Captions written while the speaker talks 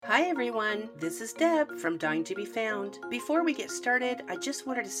Hi everyone, this is Deb from Dying to be Found. Before we get started, I just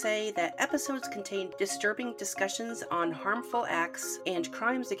wanted to say that episodes contain disturbing discussions on harmful acts and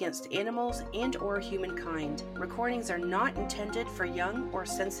crimes against animals and or humankind. Recordings are not intended for young or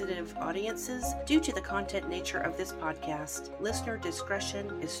sensitive audiences due to the content nature of this podcast. Listener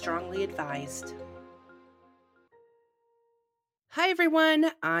discretion is strongly advised. Hi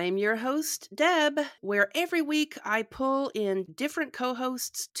everyone, I'm your host, Deb, where every week I pull in different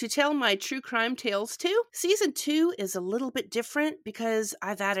co-hosts to tell my true crime tales too. Season 2 is a little bit different because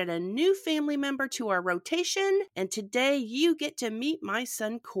I've added a new family member to our rotation, and today you get to meet my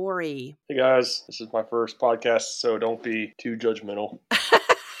son, Corey. Hey guys, this is my first podcast, so don't be too judgmental.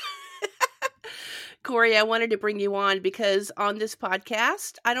 Corey, I wanted to bring you on because on this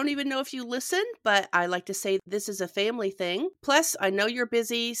podcast, I don't even know if you listen, but I like to say this is a family thing. Plus, I know you're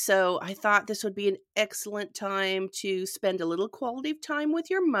busy, so I thought this would be an excellent time to spend a little quality time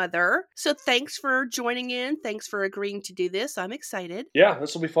with your mother. So thanks for joining in. Thanks for agreeing to do this. I'm excited. Yeah,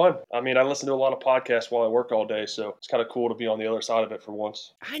 this will be fun. I mean, I listen to a lot of podcasts while I work all day, so it's kind of cool to be on the other side of it for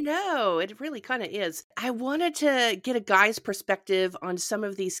once. I know, it really kind of is. I wanted to get a guy's perspective on some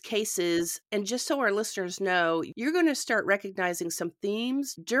of these cases, and just so our listeners know, you're going to start recognizing some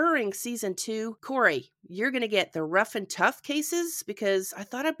themes during season 2. Corey, you're going to get the rough and tough cases because I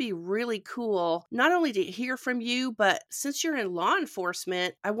thought it'd be really cool not only to hear from you, but since you're in law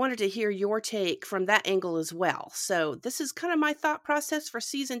enforcement, I wanted to hear your take from that angle as well. So this is kind of my thought process for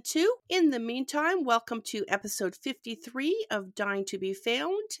season 2. In the meantime, welcome to episode 53 of Dying to be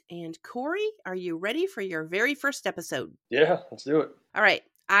Found. And Corey, are you ready for your very first episode? Yeah, let's do it. All right.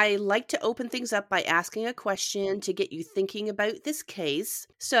 I like to open things up by asking a question to get you thinking about this case.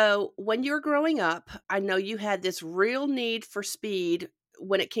 So, when you were growing up, I know you had this real need for speed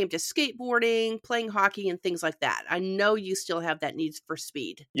when it came to skateboarding, playing hockey, and things like that. I know you still have that need for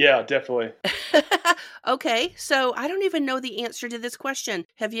speed. Yeah, definitely. Okay, so I don't even know the answer to this question.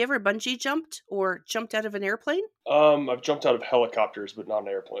 Have you ever bungee jumped or jumped out of an airplane? I've jumped out of helicopters, but not an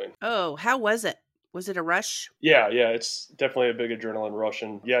airplane. Oh, how was it? Was it a rush? Yeah, it's definitely a big adrenaline rush,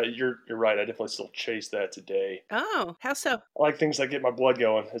 and yeah, you're right. I definitely still chase that today. Oh, how so? I like things that get my blood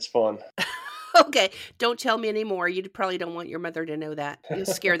going. It's fun. Okay, don't tell me anymore. You probably don't want your mother to know that. You'll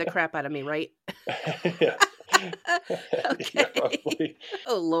scare the crap out of me, right? Yeah. Okay. Yeah,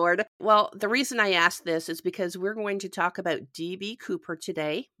 Oh, Lord. Well, the reason I asked this is because we're going to talk about D.B. Cooper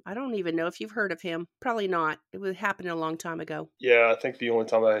today. I don't even know if you've heard of him. Probably not. It would happen a long time ago. Yeah, I think the only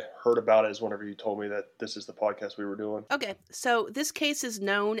time I heard about it is whenever you told me that this is the podcast we were doing. Okay, so this case is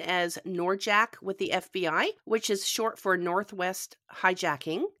known as Norjack with the FBI, which is short for Northwest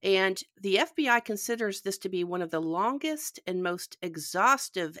Hijacking. And the FBI considers this to be one of the longest and most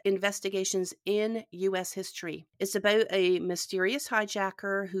exhaustive investigations in U.S. history. It's about a mysterious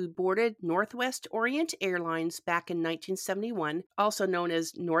hijacker who boarded Northwest Orient Airlines back in 1971, also known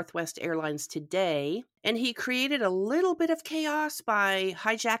as Northwest Airlines today. And he created a little bit of chaos by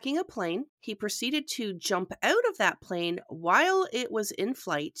hijacking a plane. He proceeded to jump out of that plane while it was in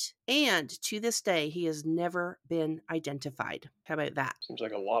flight. And to this day, he has never been identified. How about that? Seems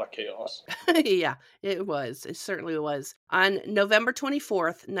like a lot of chaos. Yeah, it was. It certainly was. On November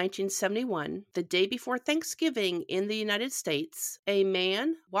 24th, 1971, the day before Thanksgiving in the United States, a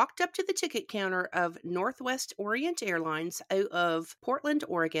man walked up to the ticket counter of Northwest Orient Airlines out of Portland,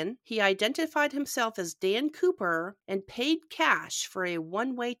 Oregon. He identified himself as Dan Cooper and paid cash for a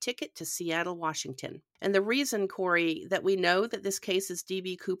one-way ticket to Seattle, Washington. And the reason, Corey, that we know that this case is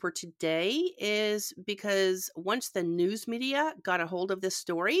D.B. Cooper today is because once the news media got a hold of this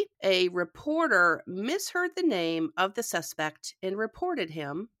story, a reporter misheard the name of the suspect and reported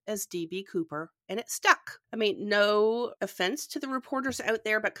him as D.B. Cooper, and it stuck. I mean, no offense to the reporters out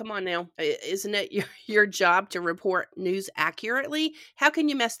there, but come on now. Isn't it your job to report news accurately? How can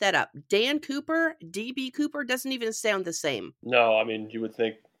you mess that up? Dan Cooper, D.B. Cooper doesn't even sound the same. No, I mean, you would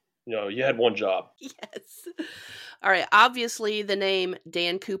think, you had one job. Yes. All right. Obviously, the name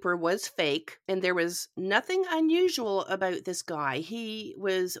Dan Cooper was fake, and there was nothing unusual about this guy. He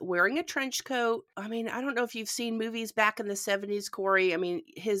was wearing a trench coat. I mean, I don't know if you've seen movies back in the 70s, Corey. I mean,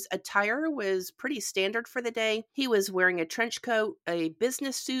 his attire was pretty standard for the day. He was wearing a trench coat, a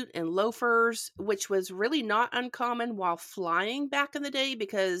business suit, and loafers, which was really not uncommon while flying back in the day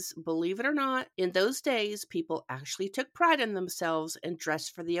because, believe it or not, in those days, people actually took pride in themselves and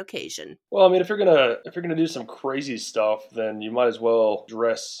dressed for the occasion. Well, I mean, if you're gonna do some crazy stuff, then you might as well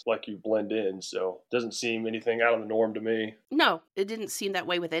dress like you blend in. So it doesn't seem anything out of the norm to me. No, it didn't seem that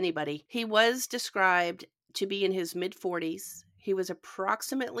way with anybody. He was described to be in his mid-40s. He was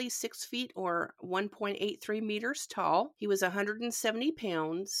approximately 6 feet or 1.83 meters tall. He was 170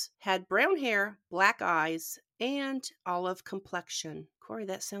 pounds, had brown hair, black eyes, and olive complexion. Corey,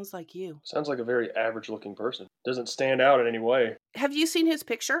 that sounds like you. Sounds like a very average looking person. Doesn't stand out in any way. Have you seen his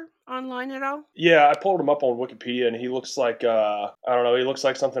picture online at all? Yeah, I pulled him up on Wikipedia, and he looks like I don't know. He looks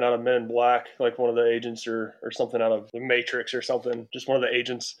like something out of Men in Black, like one of the agents, or something out of The Matrix or something. Just one of the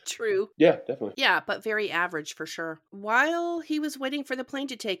agents. True. Yeah, definitely. Yeah, but very average for sure. While he was waiting for the plane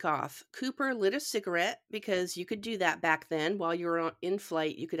to take off, Cooper lit a cigarette because you could do that back then. While you were in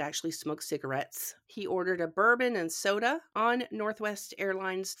flight, you could actually smoke cigarettes. He ordered a bourbon and soda on Northwest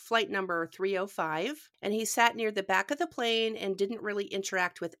Airlines flight number 305, and he sat near the back of the plane and didn't really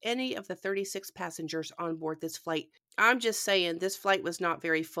interact with any of the 36 passengers on board this flight. I'm just saying, this flight was not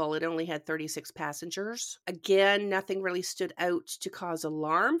very full. It only had 36 passengers. Again, nothing really stood out to cause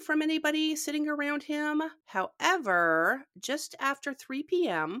alarm from anybody sitting around him. However, just after 3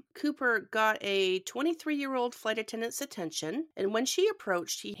 p.m., Cooper got a 23-year-old flight attendant's attention, and when she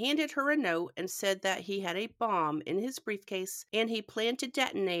approached, he handed her a note and said that he had a bomb in his briefcase and he planned to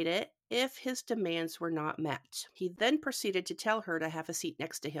detonate it if his demands were not met. He then proceeded to tell her to have a seat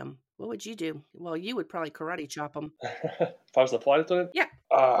next to him. What would you do? Well, you would probably karate chop him. If I was the flight attendant? Yeah.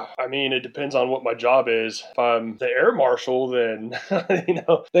 I mean, it depends on what my job is. If I'm the air marshal, then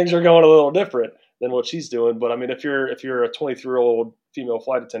things are going a little different than what she's doing. But I mean, if you're a 23-year-old female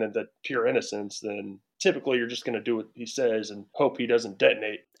flight attendant, that pure innocence, then typically you're just going to do what he says and hope he doesn't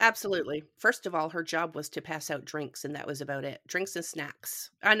detonate. Absolutely. First of all, her job was to pass out drinks, and that was about it. Drinks and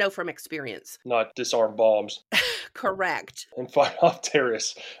snacks. I know from experience. Not disarm bombs. Correct. And fight off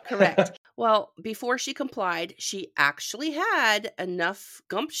terrorists. Correct. Well, before she complied, she actually had enough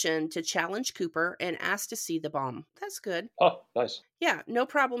gumption to challenge Cooper and ask to see the bomb. That's good. Oh, nice. Yeah, no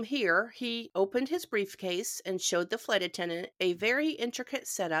problem here. He opened his briefcase and showed the flight attendant a very intricate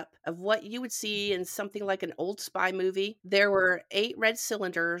setup of what you would see in something like an old spy movie. There were 8 red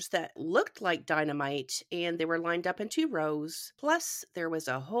cylinders that looked like dynamite, and they were lined up in 2 rows. Plus, there was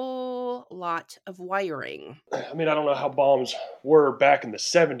a whole lot of wiring. I mean, I don't know how bombs were back in the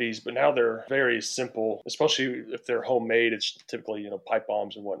 70s, but now they're very simple, especially if they're homemade. It's typically, pipe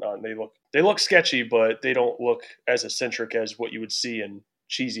bombs and whatnot. And they look sketchy, but they don't look as eccentric as what you would see in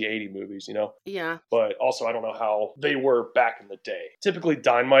cheesy 80 movies, Yeah. But also, I don't know how they were back in the day. Typically,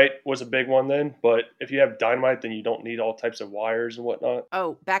 dynamite was a big one then, but if you have dynamite, then you don't need all types of wires and whatnot.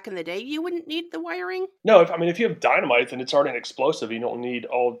 Oh, back in the day, you wouldn't need the wiring? No, if you have dynamite, then it's already an explosive. You don't need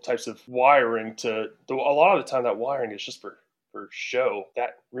all types of wiring a lot of the time that wiring is just for show,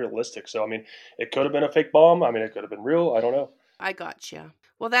 that realistic. So, I mean, it could have been a fake bomb. I mean, it could have been real. I don't know. I gotcha.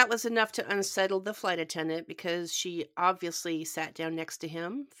 Well, that was enough to unsettle the flight attendant because she obviously sat down next to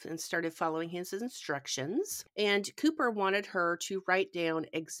him and started following his instructions. And Cooper wanted her to write down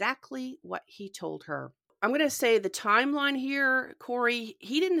exactly what he told her. I'm going to say the timeline here, Corey,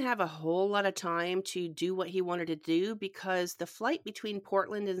 he didn't have a whole lot of time to do what he wanted to do because the flight between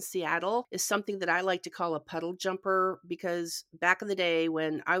Portland and Seattle is something that I like to call a puddle jumper, because back in the day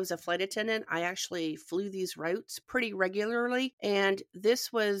when I was a flight attendant, I actually flew these routes pretty regularly. And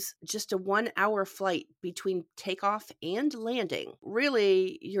this was just a 1-hour flight between takeoff and landing.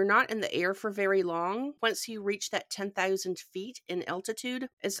 Really, you're not in the air for very long. Once you reach that 10,000 feet in altitude,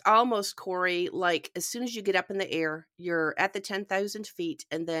 it's almost, Corey, like as soon as you get up in the air, you're at the 10,000 feet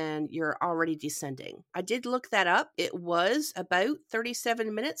and then you're already descending. I did look that up. It was about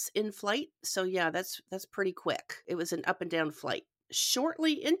 37 minutes in flight. So yeah, that's pretty quick. It was an up and down flight.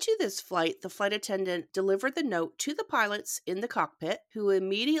 Shortly into this flight, the flight attendant delivered the note to the pilots in the cockpit, who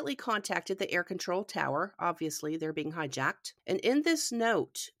immediately contacted the air control tower. Obviously, they're being hijacked. And in this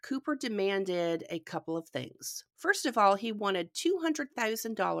note, Cooper demanded a couple of things. First of all, he wanted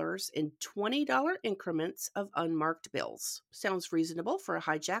 $200,000 in $20 increments of unmarked bills. Sounds reasonable for a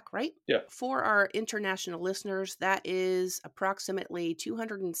hijack, right? Yeah. For our international listeners, that is approximately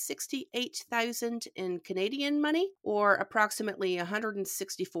 $268,000 in Canadian money, or approximately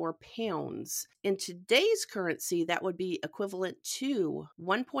 164 pounds. In today's currency, that would be equivalent to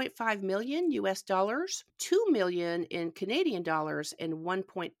 1.5 million US dollars, 2 million in Canadian dollars, and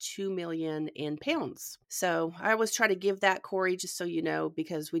 1.2 million in pounds. So I always try to give that, Corey, just so you know,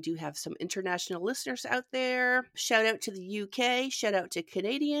 because we do have some international listeners out there. Shout out to the UK, shout out to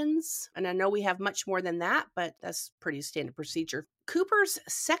Canadians. And I know we have much more than that, but that's pretty standard procedure. Cooper's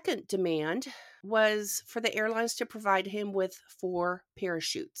second demand was for the airlines to provide him with 4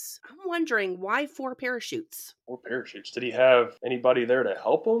 parachutes. I'm wondering, why 4 parachutes? 4 parachutes. Did he have anybody there to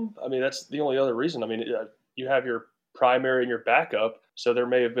help him? I mean, that's the only other reason. I mean, you have your primary and your backup, so there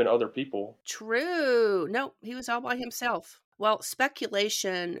may have been other people. True. No, he was all by himself. Well,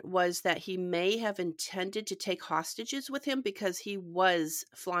 speculation was that he may have intended to take hostages with him because he was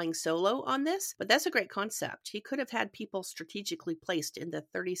flying solo on this, but that's a great concept. He could have had people strategically placed in the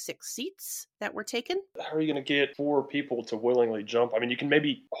 36 seats that were taken. How are you going to get 4 people to willingly jump? I mean, you can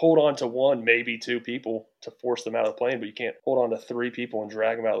maybe hold on to one, maybe 2 people to force them out of the plane, but you can't hold on to 3 people and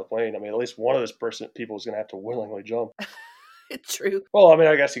drag them out of the plane. I mean, at least one of those people is going to have to willingly jump. True. Well, I mean,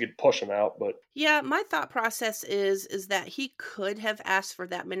 I guess you could push them out, but Yeah, my thought process is that he could have asked for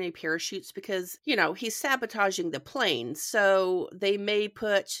that many parachutes because, he's sabotaging the plane. So they may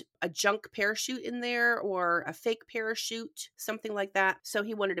put a junk parachute in there or a fake parachute, something like that. So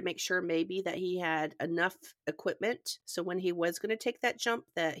he wanted to make sure maybe that he had enough equipment. So when he was going to take that jump,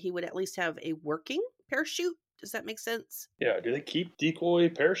 that he would at least have a working parachute. Does that make sense? yeah, do they keep decoy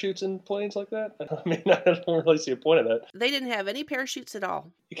parachutes in planes like that? I mean, I don't really see a point of that. They didn't have any parachutes at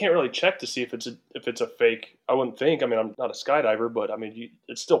all. You can't really check to see if it's a fake. I wouldn't think. I mean, I'm not a skydiver, but I mean,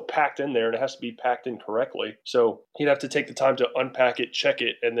 it's still packed in there, and it has to be packed in correctly. So he'd have to take the time to unpack it, check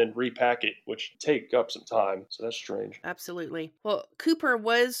it, and then repack it, which take up some time. So that's strange. Absolutely. Well, Cooper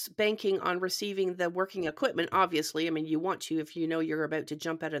was banking on receiving the working equipment, obviously. I mean, you want to if you know you're about to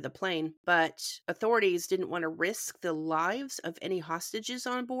jump out of the plane, but authorities didn't want to risk the lives of any hostages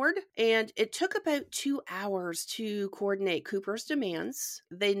on board. And it took about 2 hours to coordinate Cooper's demands.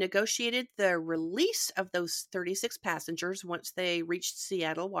 They negotiated the release of those 36 passengers once they reached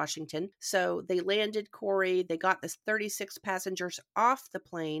Seattle, Washington. So they landed, Corey. They got the 36 passengers off the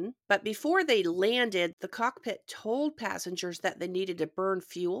plane. But before they landed, the cockpit told passengers that they needed to burn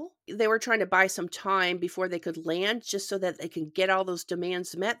fuel. They were trying to buy some time before they could land just so that they can get all those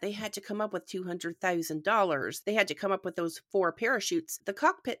demands met. They had to come up with $200,000. They had to come up with those 4 parachutes. The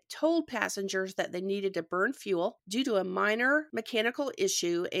cockpit told passengers that they needed to burn fuel due to a minor mechanical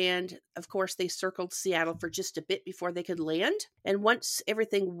issue. And of course, they circled Seattle for just a bit before they could land. And once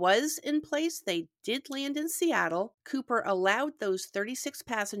everything was in place, they did land in Seattle. Cooper allowed those 36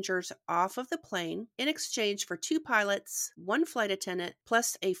 passengers off of the plane in exchange for 2 pilots, 1 flight attendant,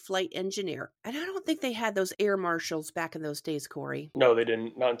 plus a flight engineer. And I don't think they had those air marshals back in those days, Corey. No, they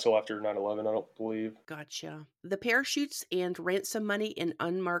didn't. Not until after 9/11, I don't believe. Gotcha. The parachutes and ransom money in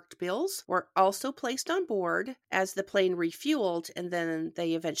unmarked bills were also placed on board as the plane refueled, and then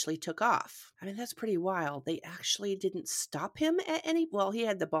they eventually took off. I mean, that's pretty wild. They actually didn't stop him at any... Well, he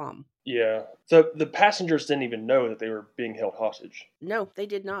had the bomb. Yeah. So the passengers didn't even know that they were being held hostage. No, they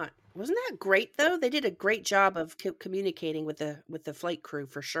did not. Wasn't that great though? They did a great job of communicating with the flight crew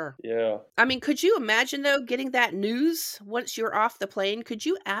for sure. Yeah. I mean, could you imagine though getting that news once you're off the plane? Could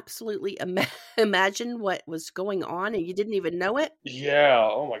you absolutely imagine what was going on and you didn't even know it? Yeah.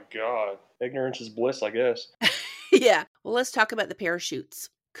 Oh my God. Ignorance is bliss, I guess. Yeah. Well, let's talk about the parachutes.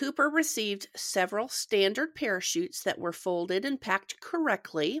 Cooper received several standard parachutes that were folded and packed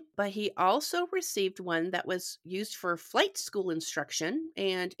correctly, but he also received one that was used for flight school instruction,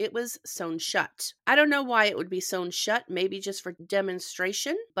 and it was sewn shut. I don't know why it would be sewn shut, maybe just for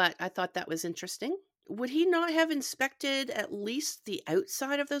demonstration, but I thought that was interesting. Would he not have inspected at least the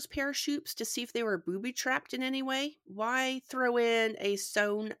outside of those parachutes to see if they were booby trapped in any way? Why throw in a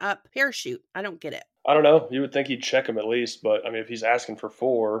sewn up parachute? I don't get it. I don't know. You would think he'd check them at least, but I mean, if he's asking for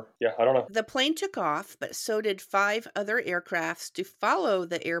 4, yeah, I don't know. The plane took off, but so did 5 other aircrafts to follow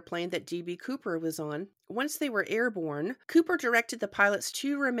the airplane that D.B. Cooper was on. Once they were airborne, Cooper directed the pilots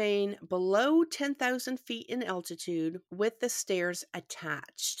to remain below 10,000 feet in altitude with the stairs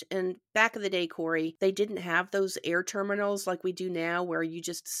attached. And back in the day, Corey, they didn't have those air terminals like we do now where you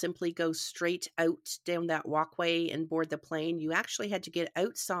just simply go straight out down that walkway and board the plane. You actually had to get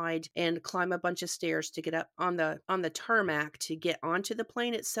outside and climb a bunch of stairs to get up on the tarmac to get onto the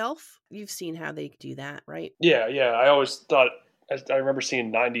plane itself. You've seen how they do that, right? Yeah. I always thought, I remember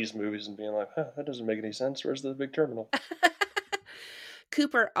seeing 90s movies and being like, that doesn't make any sense. Where's the big terminal?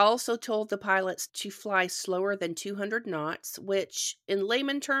 Cooper also told the pilots to fly slower than 200 knots, which in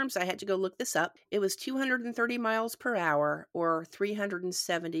layman terms, I had to go look this up. It was 230 miles per hour or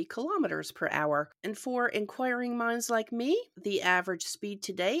 370 kilometers per hour. And for inquiring minds like me, the average speed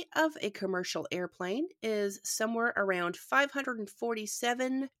today of a commercial airplane is somewhere around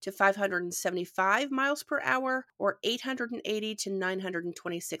 547 to 575 miles per hour or 880 to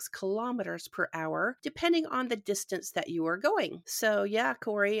 926 kilometers per hour, depending on the distance that you are going. So yeah,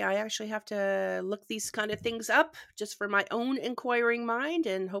 Corey, I actually have to look these kind of things up just for my own inquiring mind,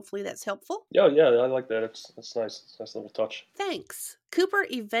 and hopefully that's helpful. Yeah, I like that. It's nice. It's a nice little touch. Thanks. Cooper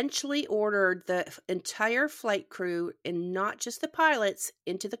eventually ordered the entire flight crew, and not just the pilots,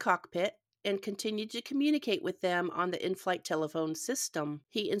 into the cockpit. and continued to communicate with them on the in-flight telephone system.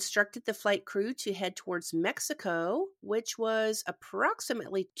 He instructed the flight crew to head towards Mexico, which was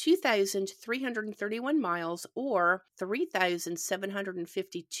approximately 2,331 miles or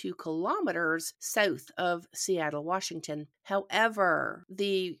 3,752 kilometers south of Seattle, Washington. However,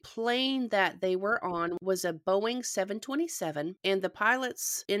 the plane that they were on was a Boeing 727, and the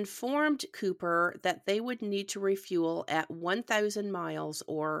pilots informed Cooper that they would need to refuel at 1,000 miles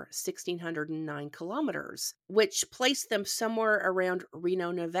or 1,609 kilometers, which placed them somewhere around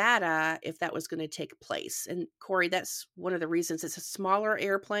Reno, Nevada, if that was going to take place. And Corey, that's one of the reasons it's a smaller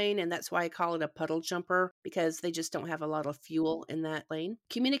airplane, and that's why I call it a puddle jumper, because they just don't have a lot of fuel in that plane.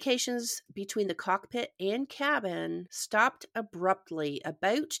 Communications between the cockpit and cabin stopped abruptly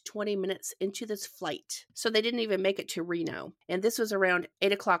about 20 minutes into this flight. So they didn't even make it to Reno. And this was around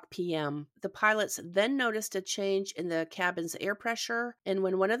 8 o'clock p.m. The pilots then noticed a change in the cabin's air pressure. And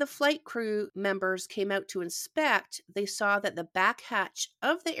when one of the flight crew members came out to inspect, they saw that the back hatch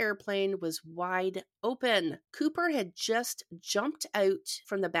of the airplane was wide open. Cooper had just jumped out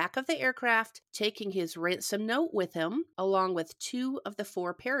from the back of the aircraft, taking his ransom note with him, along with 2 of the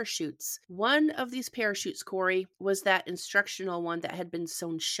 4 parachutes. One of these parachutes, Corey, was that instructional one that had been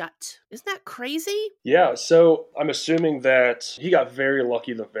sewn shut. Isn't that crazy? Yeah, so I'm assuming that he got very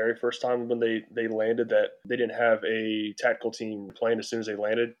lucky the very first time when they landed, that they didn't have a tactical team plane as soon as they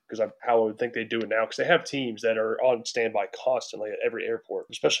landed, because how I would think they do it now, because they have teams that are on standby constantly at every airport,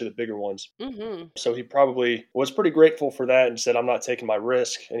 especially the bigger ones. Mm-hmm. So he probably was pretty grateful for that and said, I'm not taking my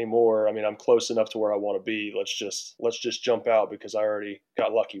risk anymore. I mean, I'm close enough to where I want to be. Let's just jump out, because I already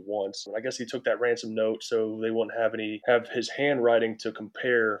got lucky once. And I guess he took that ransom note so they wouldn't have his handwriting to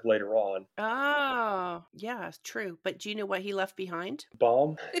compare later on. Oh, yeah, true. But do you know what he left behind?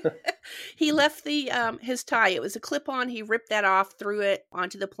 Bomb? He left the his tie. It was a clip-on. He ripped that off, threw it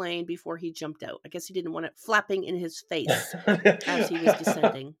onto the plane before he jumped out. I guess he didn't want it flapping in his face as he was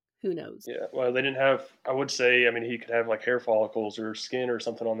descending. Who knows? Yeah, well, they didn't have, I would say, I mean, he could have like hair follicles or skin or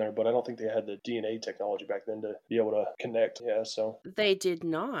something on there, but I don't think they had the DNA technology back then to be able to connect. Yeah, so. They did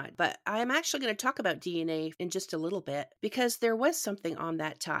not. But I'm actually going to talk about DNA in just a little bit, because there was something on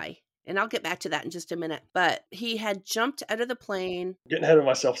that tie. And I'll get back to that in just a minute. But he had jumped out of the plane. Getting ahead of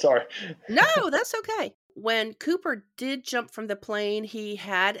myself, sorry. No, that's okay. When Cooper did jump from the plane, he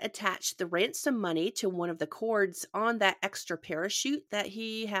had attached the ransom money to one of the cords on that extra parachute that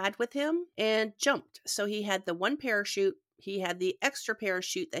he had with him and jumped. So he had the one parachute. He had the extra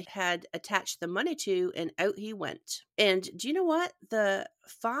parachute that had attached the money to, and out he went. And do you know what? The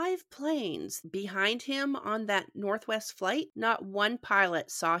 5 planes behind him on that Northwest flight, not one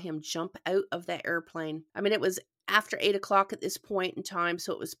pilot saw him jump out of that airplane. I mean, it was after 8 o'clock at this point in time,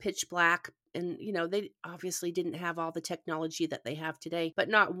 so it was pitch black. And, they obviously didn't have all the technology that they have today, but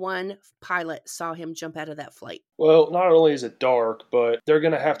not one pilot saw him jump out of that flight. Well, not only is it dark, but they're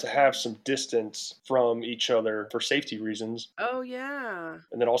going to have some distance from each other for safety reasons. Oh, yeah.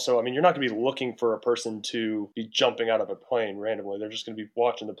 And then also, I mean, you're not going to be looking for a person to be jumping out of a plane randomly. They're just going to be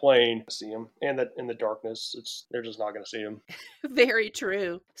watching the plane, see him, and that in the darkness, they're just not going to see him. Very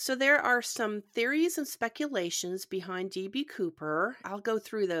true. So there are some theories and speculations behind D.B. Cooper. I'll go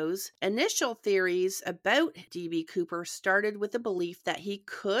through those. Initial theories about D.B. Cooper started with the belief that he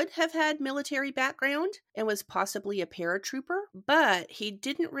could have had military background and was possibly a paratrooper, but he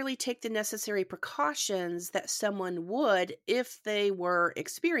didn't really take the necessary precautions that someone would if they were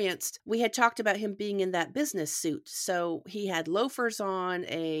experienced. We had talked about him being in that business suit, so he had loafers on,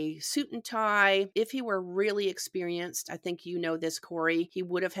 a suit and tie. If he were really experienced, I think you know this, Corey, he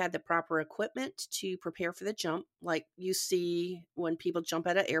would have had the proper equipment to prepare for the jump. Like you see when people jump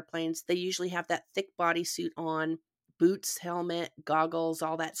out of airplanes, they usually have that thick bodysuit on, boots, helmet, goggles,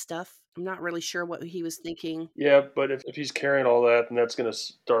 all that stuff. I'm not really sure what he was thinking. Yeah, but if he's carrying all that, then that's going to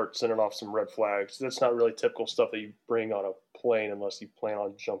start sending off some red flags. That's not really typical stuff that you bring on a plane unless you plan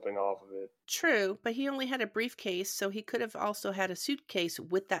on jumping off of it. True, but he only had a briefcase, so he could have also had a suitcase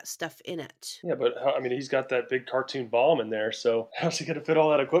with that stuff in it. Yeah, but I mean, he's got that big cartoon bomb in there, so how's he going to fit all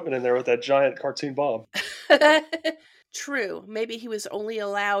that equipment in there with that giant cartoon bomb? True. Maybe he was only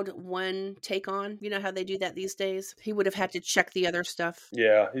allowed one take on. You know how they do that these days? He would have had to check the other stuff.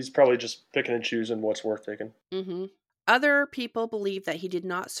 Yeah, he's probably just picking and choosing what's worth taking. Mm-hmm. Other people believe that he did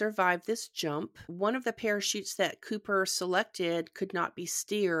not survive this jump. One of the parachutes that Cooper selected could not be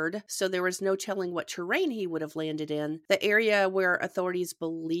steered, so there was no telling what terrain he would have landed in. The area where authorities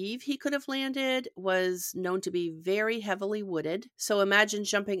believe he could have landed was known to be very heavily wooded. So imagine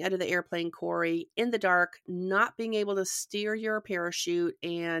jumping out of the airplane, Corey, in the dark, not being able to steer your parachute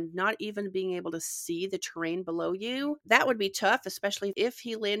and not even being able to see the terrain below you. That would be tough, especially if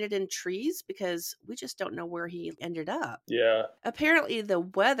he landed in trees, because we just don't know where he ended up. Yeah. Apparently, the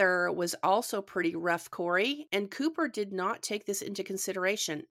weather was also pretty rough, Corey, and Cooper did not take this into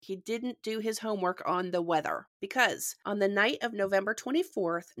consideration. He didn't do his homework on the weather because on the night of November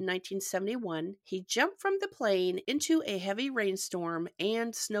 24th, 1971, he jumped from the plane into a heavy rainstorm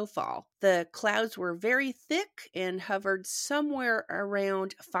and snowfall. The clouds were very thick and hovered somewhere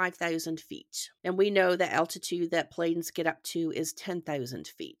around 5,000 feet. And we know the altitude that planes get up to is 10,000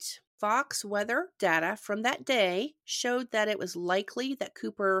 feet. Fox weather data from that day showed that it was likely that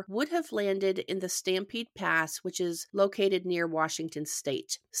Cooper would have landed in the Stampede Pass, which is located near Washington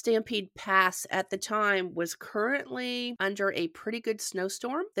State. Stampede Pass at the time was currently under a pretty good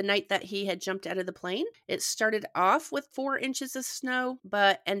snowstorm the night that he had jumped out of the plane. It started off with 4 inches of snow,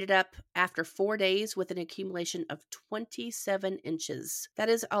 but ended up after 4 days with an accumulation of 27 inches. That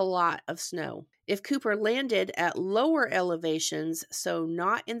is a lot of snow. If Cooper landed at lower elevations, so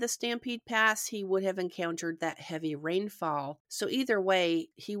not in the Stampede Pass, he would have encountered that heavy rainfall. So either way,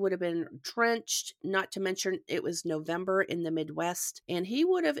 he would have been drenched, not to mention it was November in the Midwest, and he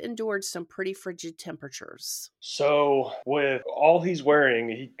would have endured some pretty frigid temperatures. So with all he's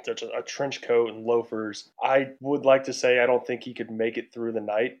wearing, a trench coat and loafers, I would like to say I don't think he could make it through the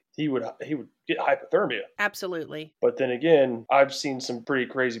night. He would get hypothermia. Absolutely. But then again, I've seen some pretty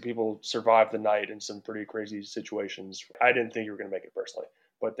crazy people survive the night in some pretty crazy situations. I didn't think you were going to make it personally,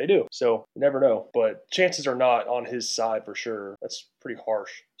 but they do. So you never know. But chances are not on his side for sure. That's pretty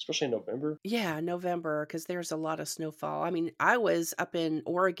harsh, especially in November. Yeah, November, because there's a lot of snowfall. I mean, I was up in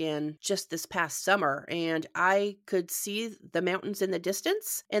Oregon just this past summer, and I could see the mountains in the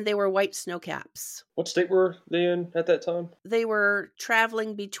distance, and they were white snow caps. What state were they in at that time? They were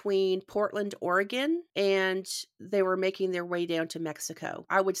traveling between Portland, Oregon, and they were making their way down to Mexico.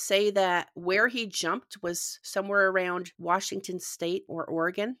 I would say that where he jumped was somewhere around Washington State or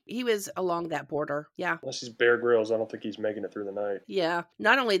Oregon. He was along that border. Yeah. Unless he's Bear Grylls, I don't think he's making it through the night. Yeah.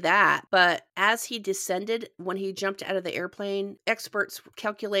 Not only that, but as he descended, when he jumped out of the airplane, experts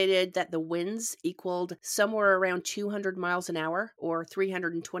calculated that the winds equaled somewhere around 200 miles an hour or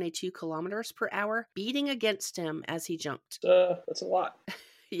 322 kilometers per hour, beating against him as he jumped. That's a lot.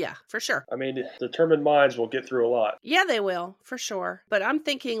 Yeah, for sure. I mean, determined minds will get through a lot. Yeah, they will, for sure. But I'm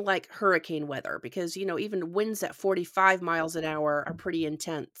thinking like hurricane weather because, even winds at 45 miles an hour are pretty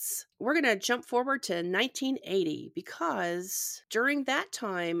intense. We're going to jump forward to 1980 because during that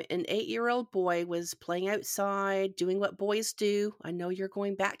time, an 8-year-old boy was playing outside, doing what boys do. I know you're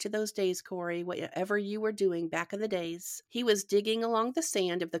going back to those days, Corey, whatever you were doing back in the days. He was digging along the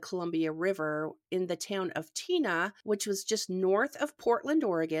sand of the Columbia River in the town of Tena, which was just north of Portland,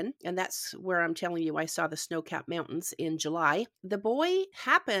 Oregon. And that's where I'm telling you I saw the snow-capped mountains in July. The boy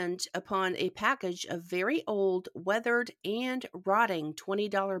happened upon a package of very old, weathered, and rotting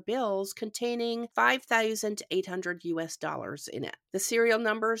 $20 bills containing $5,800 in it. The serial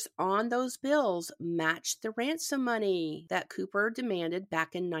numbers on those bills matched the ransom money that Cooper demanded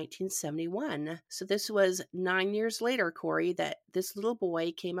back in 1971. So this was 9 years later, Corey, that this little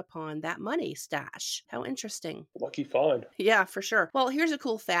boy came upon that money stash. How interesting. Lucky find. Yeah, for sure. Well, here's a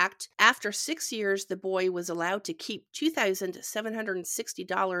cool fact. After 6 years, the boy was allowed to keep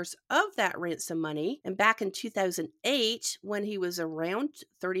 $2,760 of that ransom money. And back in 2008, when he was around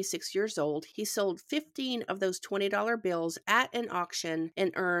 36 years old, he sold 15 of those $20 bills at an auction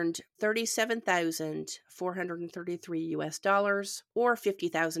and earned $37,433 or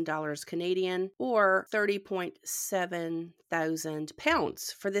 $50,000 Canadian or 30.7 thousand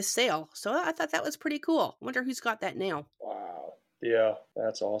pounds for this sale. So I thought that was pretty cool. I wonder who's got that now. Wow. Yeah,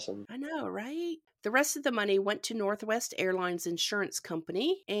 that's awesome. I know, right? The rest of the money went to Northwest Airlines Insurance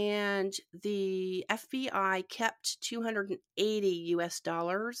Company, and the FBI kept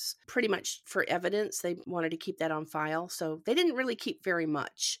 $280 pretty much for evidence. They wanted to keep that on file, so they didn't really keep very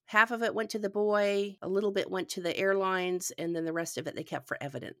much. Half of it went to the boy, a little bit went to the airlines, and then the rest of it they kept for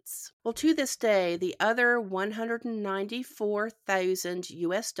evidence. Well, to this day, the other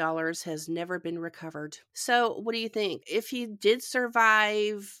 $194,000 has never been recovered. So, what do you think? If he did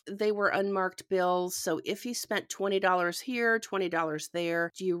survive, they were unmarked bills. bills. So if you spent $20 here, $20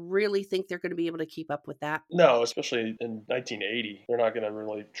 there, do you really think they're going to be able to keep up with that? No, especially in 1980, they're not going to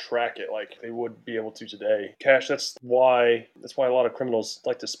really track it like they would be able to today. Cash, that's why a lot of criminals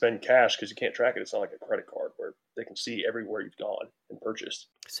like to spend cash, because you can't track it. It's not like a credit card where they can see everywhere you've gone and purchased.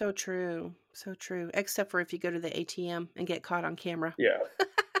 So true. So true. Except for if you go to the ATM and get caught on camera. Yeah.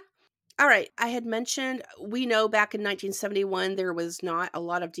 All right. I had mentioned, we know back in 1971, there was not a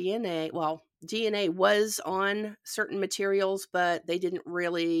lot of DNA. Well, DNA was on certain materials, but they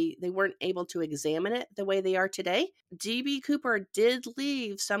weren't able to examine it the way they are today. D.B. Cooper did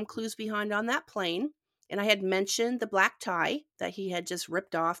leave some clues behind on that plane. And I had mentioned the black tie that he had just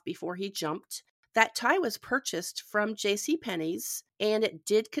ripped off before he jumped. That tie was purchased from JCPenney's, and it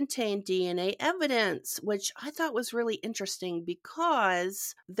did contain DNA evidence, which I thought was really interesting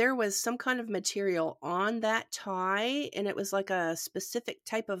because there was some kind of material on that tie, and it was like a specific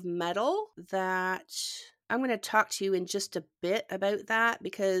type of metal that I'm going to talk to you in just a bit about that,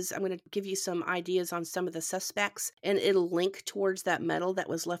 because I'm going to give you some ideas on some of the suspects, and it'll link towards that metal that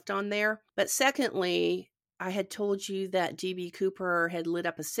was left on there. But secondly, I had told you that D.B. Cooper had lit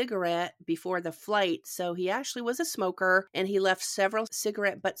up a cigarette before the flight, so he actually was a smoker, and he left several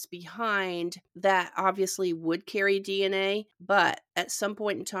cigarette butts behind that obviously would carry DNA, but at some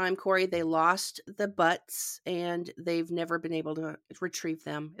point in time, Corey, they lost the butts, and they've never been able to retrieve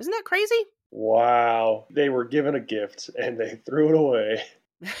them. Isn't that crazy? Wow. They were given a gift and they threw it away.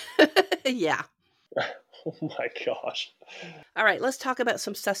 Yeah. Oh my gosh. All right, let's talk about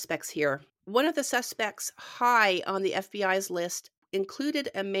some suspects here. One of the suspects high on the FBI's list included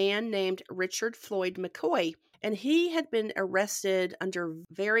a man named Richard Floyd McCoy, and he had been arrested under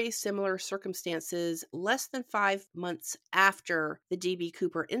very similar circumstances less than 5 months after the D.B.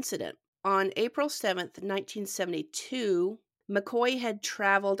 Cooper incident. On April 7th, 1972, McCoy had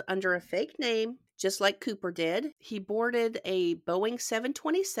traveled under a fake name, just like Cooper did. He boarded a Boeing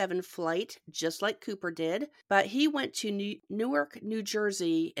 727 flight, just like Cooper did, but he went to Newark, New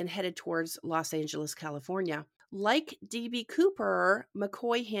Jersey, and headed towards Los Angeles, California. Like D.B. Cooper,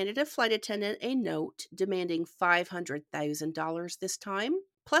 McCoy handed a flight attendant a note demanding $500,000 this time,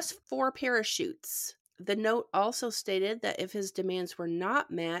 plus 4 parachutes. The note also stated that if his demands were not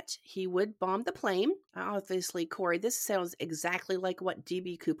met, he would bomb the plane. Obviously, Corey, this sounds exactly like what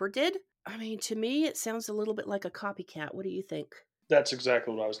D.B. Cooper did. I mean, to me, it sounds a little bit like a copycat. What do you think? That's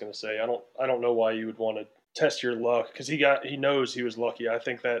exactly what I was going to say. I don't know why you would want to test your luck, because he knows he was lucky. I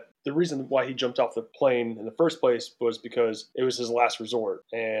think that the reason why he jumped off the plane in the first place was because it was his last resort,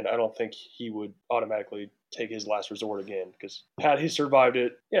 and I don't think he would automatically take his last resort again, because had he survived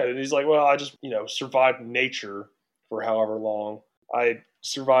it, yeah, he's like, well, I just survived nature for however long. I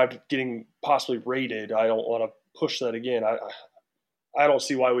survived getting possibly raided. I don't want to push that again. I don't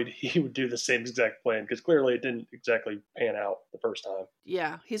see why he would do the same exact plan, because clearly it didn't exactly pan out the first time.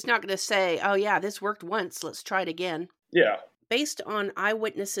 Yeah, he's not going to say, oh yeah, this worked once, let's try it again. Yeah. Based on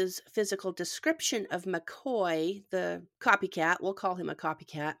eyewitnesses' physical description of McCoy, the copycat, we'll call him a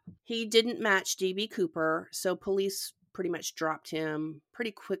copycat, he didn't match D.B. Cooper, so police pretty much dropped him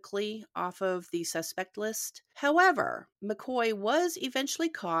pretty quickly off of the suspect list. However, McCoy was eventually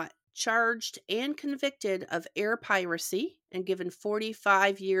caught, charged, and convicted of air piracy and given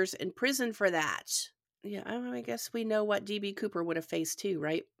 45 years in prison for that. Yeah, I guess we know what D.B. Cooper would have faced too,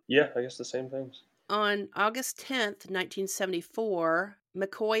 right? Yeah, I guess the same things. On August 10th, 1974,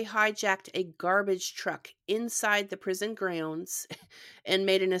 McCoy hijacked a garbage truck inside the prison grounds and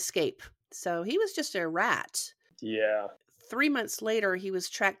made an escape. So he was just a rat. Yeah. 3 months later, he was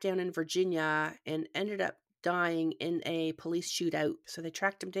tracked down in Virginia and ended up dying in a police shootout. So they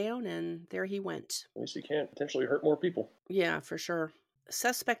tracked him down and there he went. At least he can't potentially hurt more people. Yeah, for sure.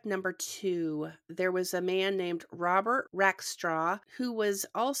 Suspect number 2, there was a man named Robert Rackstraw, who was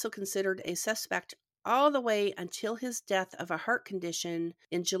also considered a suspect all the way until his death of a heart condition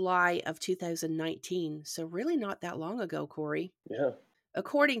in July of 2019. So really not that long ago, Corey. Yeah.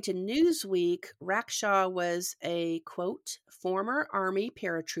 According to Newsweek, Rackshaw was a, quote, former Army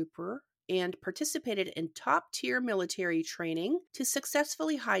paratrooper and participated in top-tier military training to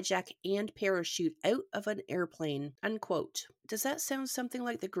successfully hijack and parachute out of an airplane, unquote. Does that sound something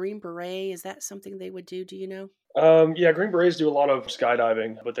like the Green Beret? Is that something they would do you know? Yeah, Green Berets do a lot of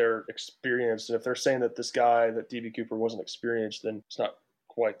skydiving, but they're experienced. And if they're saying that this guy, that D.B. Cooper, wasn't experienced, then it's not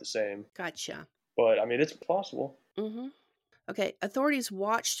quite the same. Gotcha. But, I mean, it's possible. Mm-hmm. Okay, authorities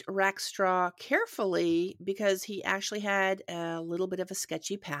watched Rackstraw carefully because he actually had a little bit of a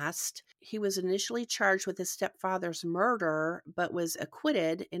sketchy past. He was initially charged with his stepfather's murder, but was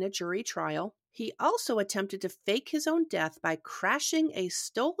acquitted in a jury trial. He also attempted to fake his own death by crashing a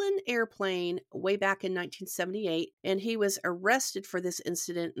stolen airplane way back in 1978, and he was arrested for this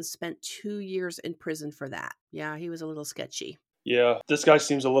incident and spent 2 years in prison for that. Yeah, he was a little sketchy. Yeah, this guy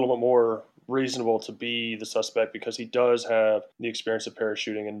seems a little bit more reasonable to be the suspect because he does have the experience of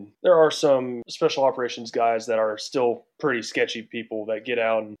parachuting. And there are some special operations guys that are still pretty sketchy people that get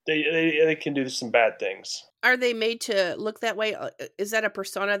out and they can do some bad things. Are they made to look that way? Is that a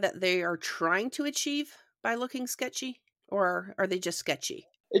persona that they are trying to achieve by looking sketchy? Or are they just sketchy?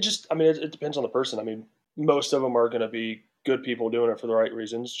 It depends on the person. I mean, most of them are going to be good people doing it for the right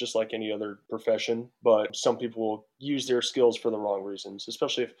reasons, just like any other profession. But some people will use their skills for the wrong reasons,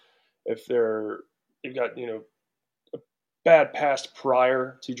 especially if they've got a bad past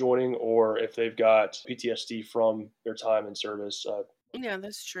prior to joining, or if they've got PTSD from their time in service. Yeah,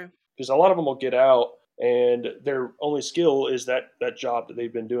 that's true. Because a lot of them will get out and their only skill is that job that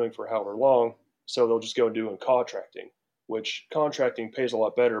they've been doing for however long. So they'll just go and do contracting, which contracting pays a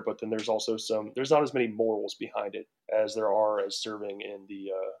lot better. But then there's not as many morals behind it as there are as serving in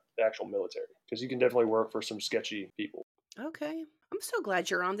the actual military. Because you can definitely work for some sketchy people. Okay. I'm so glad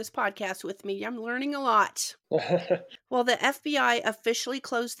you're on this podcast with me. I'm learning a lot. Well, the FBI officially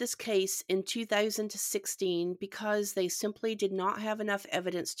closed this case in 2016 because they simply did not have enough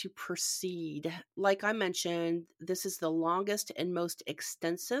evidence to proceed. Like I mentioned, this is the longest and most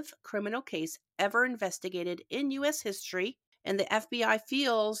extensive criminal case ever investigated in U.S. history, and the FBI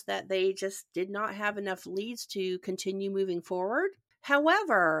feels that they just did not have enough leads to continue moving forward.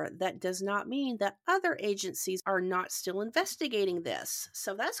 However, that does not mean that other agencies are not still investigating this.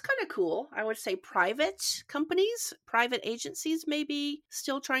 So that's kind of cool. I would say private companies, private agencies may be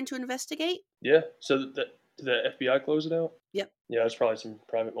still trying to investigate. Yeah. So did the FBI close it out? Yep. Yeah, there's probably some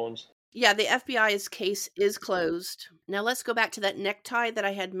private ones. Yeah, the FBI's case is closed. Now let's go back to that necktie that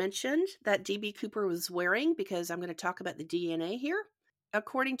I had mentioned that DB Cooper was wearing because I'm going to talk about the DNA here.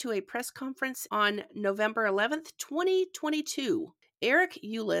 According to a press conference on November 11th, 2022, Eric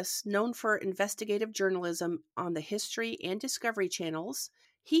Ulis, known for investigative journalism on the History and Discovery channels,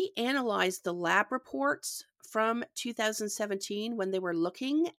 he analyzed the lab reports from 2017 when they were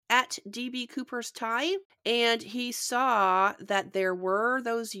looking at DB Cooper's tie, and he saw that there were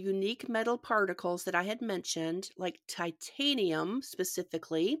those unique metal particles that I had mentioned, like titanium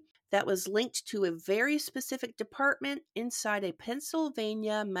specifically, that was linked to a very specific department inside a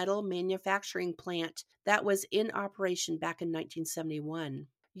Pennsylvania metal manufacturing plant that was in operation back in 1971.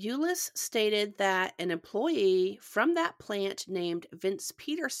 Ulis stated that an employee from that plant named Vince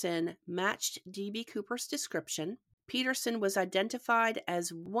Peterson matched DB Cooper's description. Peterson was identified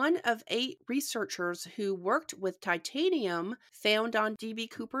as one of 8 researchers who worked with titanium found on DB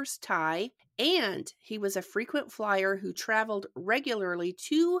Cooper's tie, and he was a frequent flyer who traveled regularly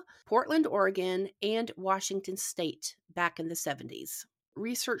to Portland, Oregon, and Washington State back in the 70s.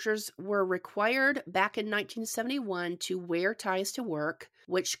 Researchers were required back in 1971 to wear ties to work,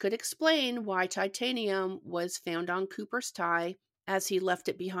 which could explain why titanium was found on Cooper's tie as he left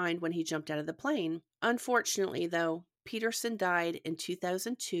it behind when he jumped out of the plane. Unfortunately, though, Peterson died in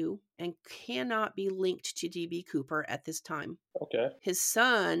 2002 and cannot be linked to DB Cooper at this time. Okay. His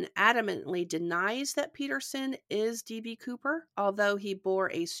son adamantly denies that Peterson is DB Cooper, although he bore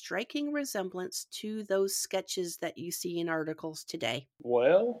a striking resemblance to those sketches that you see in articles today.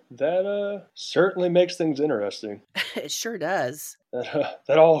 Well, that certainly makes things interesting. It sure does.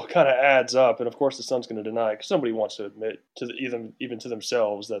 That all kind of adds up, and of course the son's going to deny because somebody wants to admit even to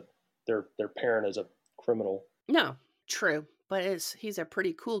themselves that their parent is a criminal. No, true. But he's a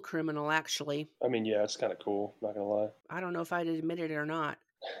pretty cool criminal, actually. I mean, yeah, it's kind of cool. Not gonna lie. I don't know if I'd admit it or not.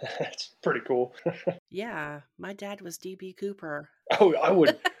 It's pretty cool. Yeah, my dad was DB Cooper. Oh, I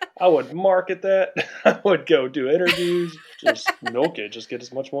would market that. I would go do interviews. Just milk it. Just get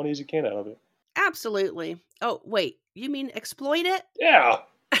as much money as you can out of it. Absolutely. Oh, wait, you mean exploit it? Yeah.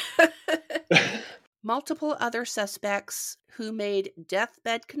 Multiple other suspects who made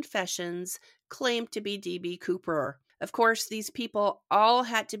deathbed confessions claimed to be DB Cooper. Of course, these people all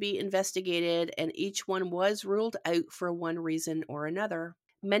had to be investigated, and each one was ruled out for one reason or another.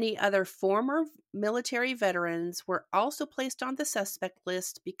 Many other former military veterans were also placed on the suspect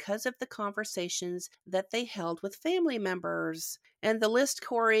list because of the conversations that they held with family members. And the list,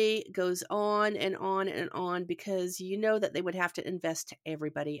 Corey, goes on and on and on because you know that they would have to invest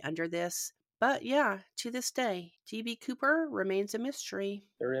everybody under this. But yeah, to this day, DB Cooper remains a mystery.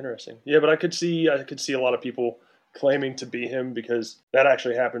 Very interesting. Yeah, but I could see a lot of people claiming to be him, because that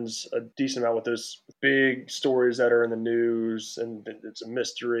actually happens a decent amount with those big stories that are in the news, and it's a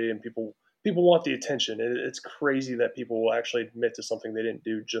mystery, and people want the attention. It's crazy that people will actually admit to something they didn't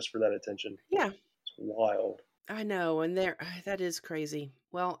do just for that attention. Yeah. It's wild. I know, and that is crazy.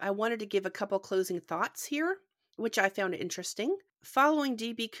 Well, I wanted to give a couple closing thoughts here, which I found interesting. Following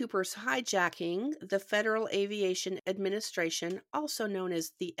D.B. Cooper's hijacking, the Federal Aviation Administration, also known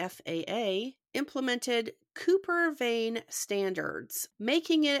as the FAA, implemented Cooper Vane standards,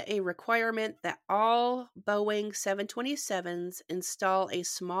 making it a requirement that all Boeing 727s install a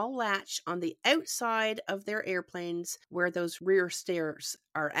small latch on the outside of their airplanes where those rear stairs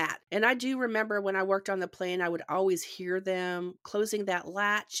are at. And I do remember when I worked on the plane, I would always hear them closing that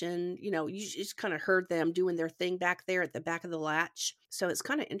latch, and you just kind of heard them doing their thing back there at the back of the latch. So it's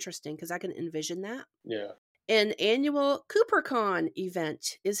kind of interesting because I can envision that. Yeah. An annual CooperCon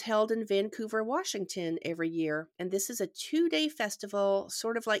event is held in Vancouver, Washington every year, and this is a 2-day festival,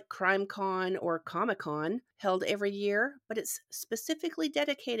 sort of like CrimeCon or Comic-Con, held every year, but it's specifically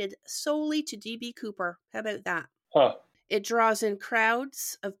dedicated solely to D.B. Cooper. How about that? Huh. It draws in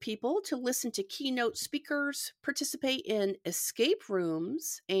crowds of people to listen to keynote speakers, participate in escape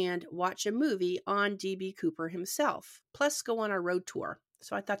rooms, and watch a movie on D.B. Cooper himself, plus go on a road tour.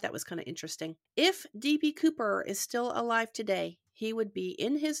 So I thought that was kind of interesting. If D.B. Cooper is still alive today, he would be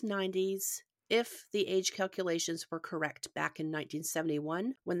in his 90s if the age calculations were correct back in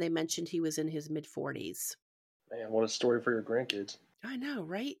 1971 when they mentioned he was in his mid-40s. Man, what a story for your grandkids. I know,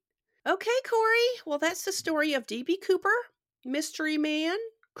 right? Okay, Corey. Well, that's the story of D.B. Cooper, mystery man,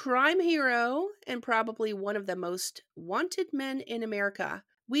 crime hero, and probably one of the most wanted men in America.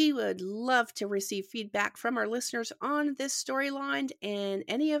 We would love to receive feedback from our listeners on this storyline and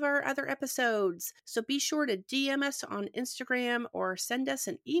any of our other episodes. So be sure to DM us on Instagram or send us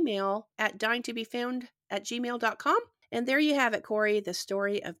an email at dyingtobefound@gmail.com. And there you have it, Corey, the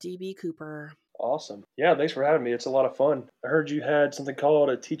story of D.B. Cooper. Awesome. Yeah, thanks for having me. It's a lot of fun. I heard you had something called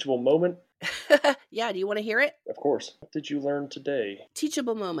a teachable moment. Yeah, do you want to hear it? Of course. What did you learn today?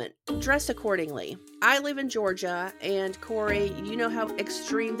 Teachable moment. Dress accordingly. I live in Georgia, and Corey, you know how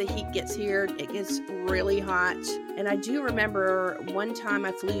extreme the heat gets here. It gets really hot. And I do remember one time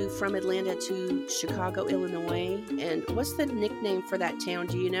I flew from Atlanta to Chicago, Illinois. And what's the nickname for that town?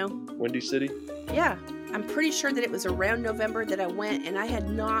 Do you know? Windy City? Yeah. I'm pretty sure that it was around November that I went, and I had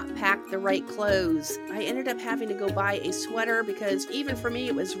not packed the right clothes. I ended up having to go buy a sweater because even for me,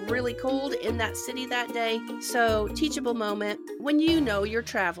 it was really cold in that city that day. So, teachable moment. When you know you're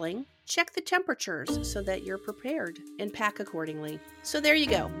traveling, check the temperatures so that you're prepared and pack accordingly. So there you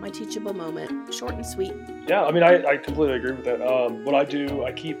go, my teachable moment. Short and sweet. Yeah, I mean, I completely agree with that. What I do,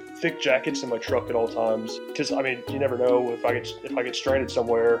 I keep thick jackets in my truck at all times because, I mean, you never know if I get stranded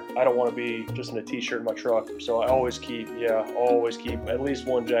somewhere. I don't want to be just in a t-shirt in my truck, so I always keep at least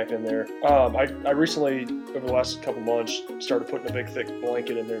one jacket in there. I recently, over the last couple months, started putting a big thick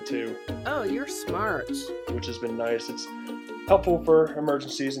blanket in there too. Oh, you're smart. Which has been nice. It's helpful for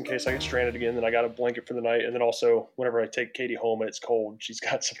emergencies in case I get stranded again. Then I got a blanket for the night, and then also whenever I take Katie home and it's cold, she's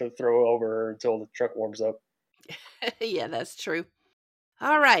got something to throw over her until the truck warms up. Yeah, that's true.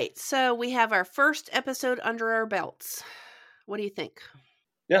 All right, so we have our first episode under our belts. What do you think?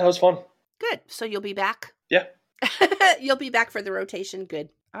 Yeah, that was fun. Good. So you'll be back? Yeah. You'll be back for the rotation. Good.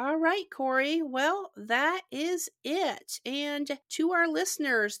 All right, Corey. Well, that is it. And to our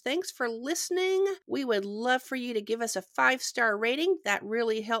listeners, thanks for listening. We would love for you to give us a 5-star rating. That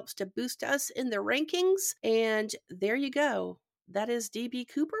really helps to boost us in the rankings. And there you go. That is D.B.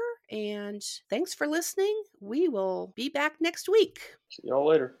 Cooper. And thanks for listening. We will be back next week. See y'all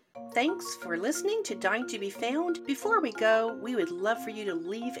later. Thanks for listening to Dying to Be Found. Before we go, we would love for you to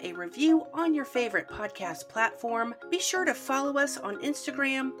leave a review on your favorite podcast platform. Be sure to follow us on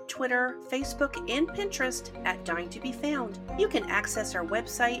Instagram, Twitter, Facebook, and Pinterest at Dying to Be Found. You can access our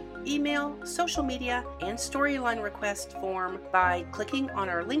website, email, social media, and storyline request form by clicking on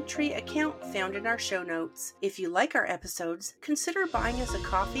our Linktree account found in our show notes. If you like our episodes, consider buying us a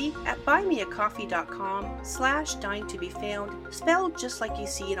coffee at buymeacoffee.com/dyingtobefound, spelled just like you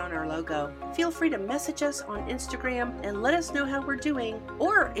see it on our logo. Feel free to message us on Instagram and let us know how we're doing,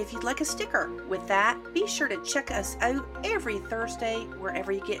 or if you'd like a sticker. With that, be sure to check us out every Thursday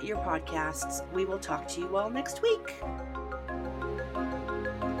wherever you get your podcasts. We will talk to you all next week.